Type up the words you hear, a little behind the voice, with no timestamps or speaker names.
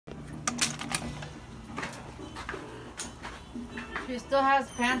you still has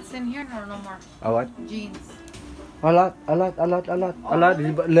pants in here or no more? Oh, what? Jeans. A lot.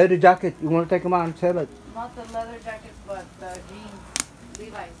 Leather jacket. You want to take them out and sell it? Not the leather jackets, but the jeans.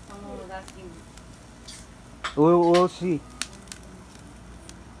 Levi's. Someone was asking. We'll see.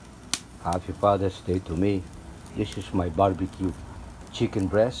 Happy Father's Day to me. This is my barbecue. Chicken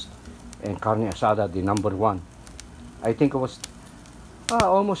breast and carne asada, the #1. I think it was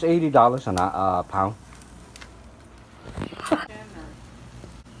almost $80 a pound.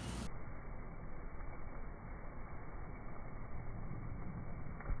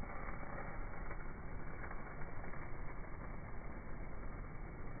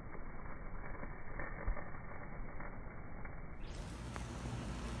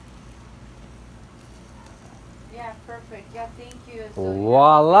 Yeah, perfect. Yeah, thank you. So,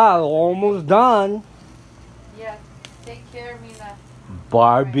 Voila, almost done. yeah, take care, Mina.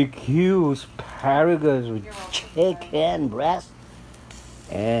 Barbecue asparagus with You're welcome. chicken breast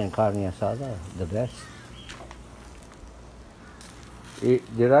and carne asada, the best.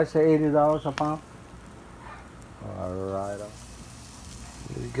 Did I say $80 a pound? Alright.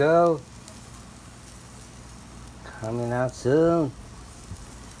 Here we go. Coming out soon.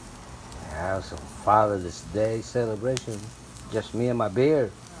 Have some Father's Day celebration. Just me and my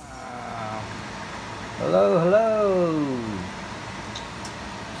beer. Hello.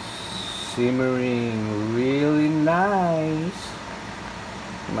 Simmering really nice.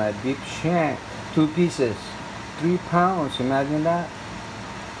 My beef shank, 2 pieces, 3 pounds. Imagine that.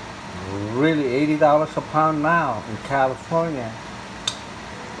 Really $80 a pound now in California.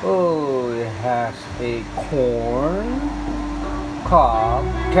 Oh, it has a corn, cob,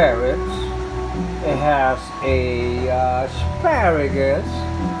 carrots. It has a asparagus,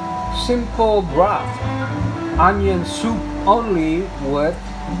 simple broth, onion soup only with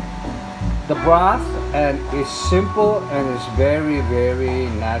the broth, and it's simple and it's very, very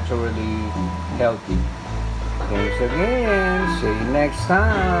naturally healthy. Thanks again. See you next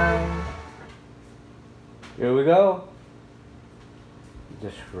time. Here we go.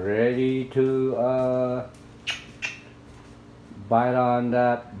 Just ready to bite on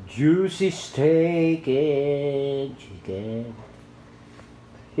that juicy steak and chicken.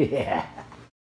 Yeah.